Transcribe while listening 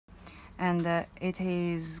and it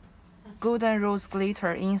is golden rose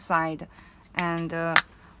glitter inside, and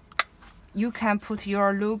you can put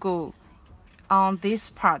your logo on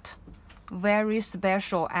this part. Very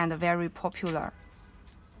special and very popular.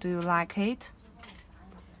 Do you like it?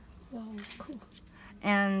 Wow, cool.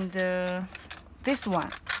 And this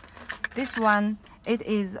one, it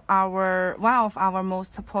is one of our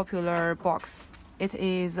most popular box. It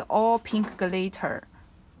is all pink glitter.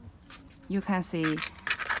 You can see,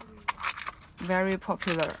 very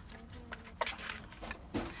popular.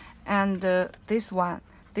 And this one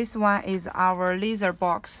is our laser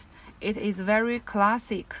box. It is very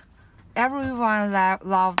classic. Everyone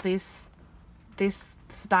love this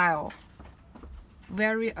style.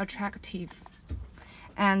 Very attractive.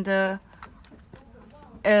 And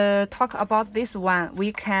talk about this one,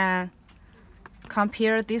 we can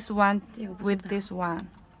compare this one with this one.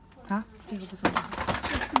 Huh?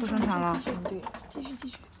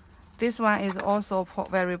 This one is also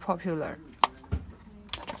very popular.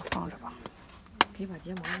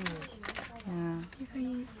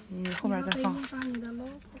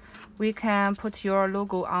 We can put your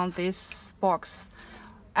logo on this box.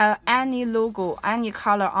 Any logo, any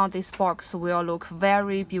color on this box will look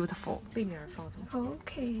very beautiful.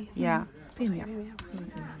 Okay. Yeah.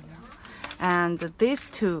 And these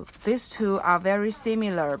two are very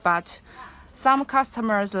similar, but some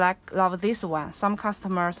customers love this one. Some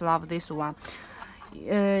customers love this one.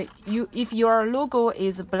 If your logo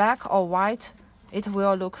is black or white, it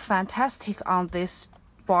will look fantastic on these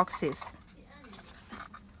boxes.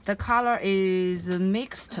 The color is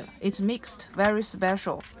mixed. It's mixed, very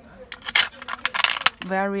special,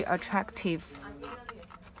 very attractive.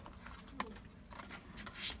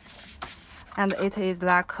 And it is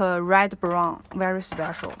like a red brown, very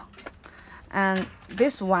special. And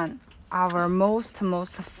this one, our most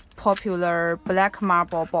popular black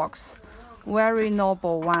marble box, very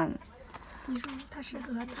noble one.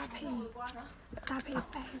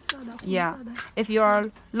 Yeah, if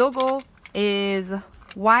your logo is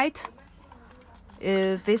white,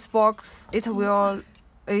 this box, if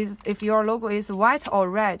your logo is white or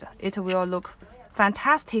red, it will look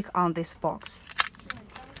fantastic on this box.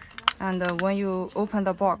 And when you open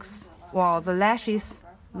the box, wow, the lashes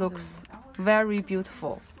looks very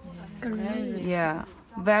beautiful. Yeah,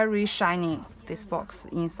 very shiny, this box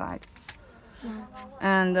inside.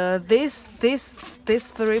 And these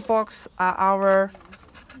three boxes are our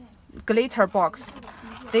glitter box.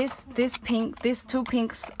 These two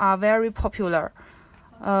pinks are very popular.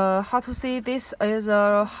 How to say, this is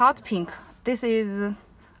a hot pink. This is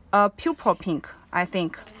a purple pink, I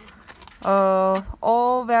think.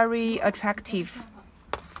 All very attractive.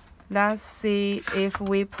 Let's see if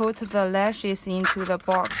we put the lashes into the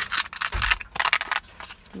box.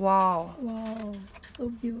 Wow. Wow, so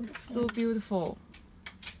beautiful. So beautiful.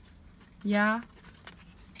 Yeah.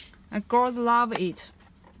 And girls love it.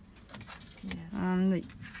 Yes. And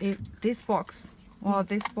this box. Wow,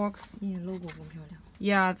 this box.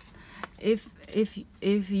 Yeah. If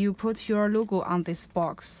you put your logo on this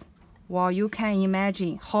box, wow, you can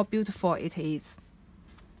imagine how beautiful it is.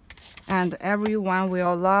 And everyone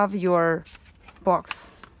will love your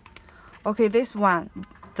box. Okay, this one,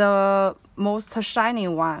 the most shiny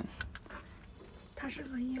one.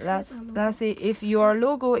 Let's see, if your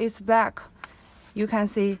logo is black, you can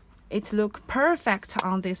see it look perfect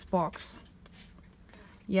on this box.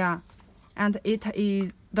 Yeah, and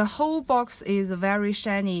the whole box is very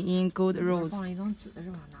shiny in gold rose.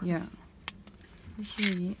 Yeah.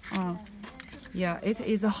 Yeah, it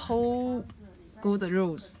is a whole gold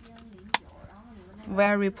rose.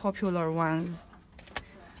 Very popular ones.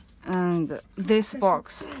 And this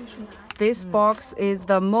box is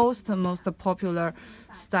the most popular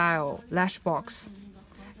style lash box.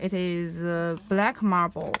 It is black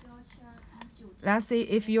marble. Let's see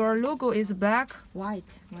if your logo is black. White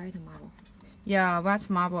marble. Yeah, white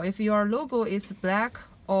marble. If your logo is black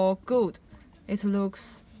or gold, it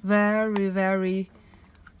looks very, very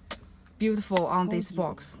beautiful on this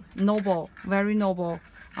box. Noble, very noble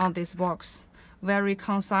on this box. Very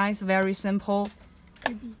concise, very simple.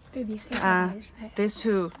 These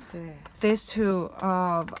two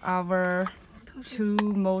are our two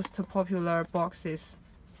most popular boxes.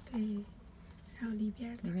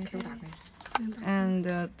 And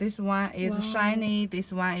this one is shiny,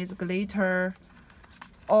 this one is glitter.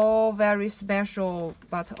 All very special,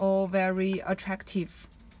 but all very attractive.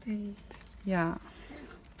 Yeah.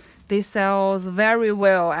 This sells very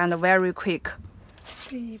well and very quick.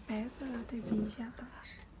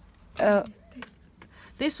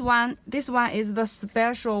 This one is the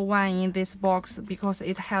special one in this box because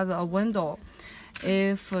it has a window.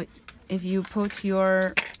 If if you put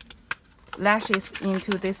your lashes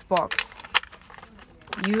into this box,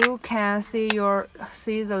 you can see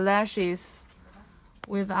the lashes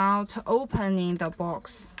without opening the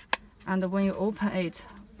box. And when you open it,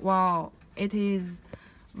 wow, it is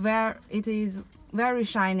very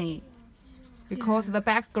shiny because the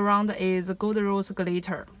background is gold rose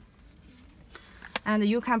glitter. And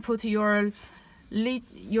you can put your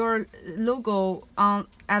logo on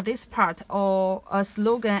at this part or a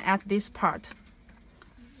slogan at this part.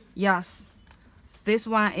 Yes, this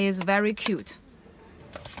one is very cute.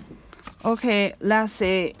 Okay, let's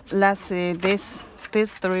see this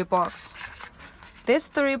three box. This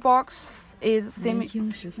three box is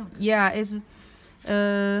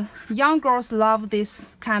young girls love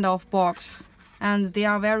this kind of box, and they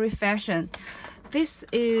are very fashion. This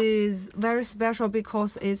is very special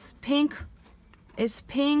because it's pink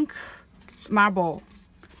marble,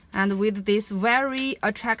 and with this very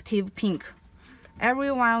attractive pink.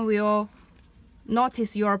 Everyone will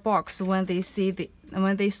notice your box when they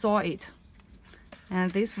saw it.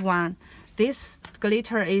 And this one, this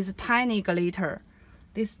glitter is tiny glitter.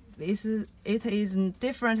 It is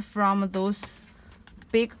different from those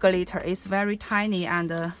big glitter. It's very tiny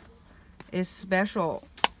and is special.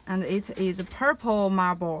 And it is purple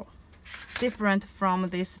marble, different from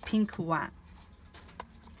this pink one.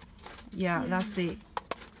 Yeah, let's see.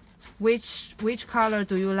 Which color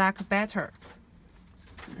do you like better?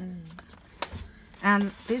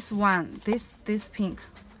 And this one, this pink.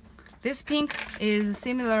 This pink is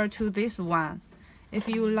similar to this one. If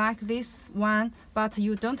you like this one, but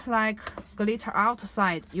you don't like glitter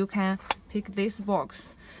outside, you can pick this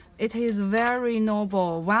box. It is very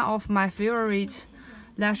noble. One of my favorite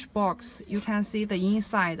lash box. You can see the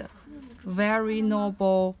inside. Very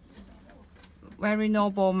noble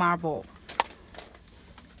marble.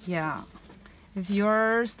 Yeah. If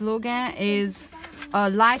your slogan is a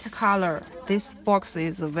light color, this box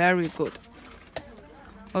is very good.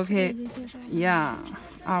 Okay, yeah,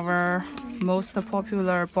 our most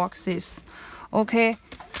popular boxes. Okay,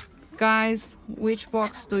 guys, which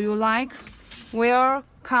box do you like?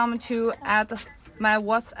 Welcome to add my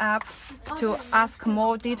WhatsApp to ask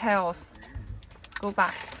more details. Go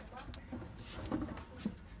back.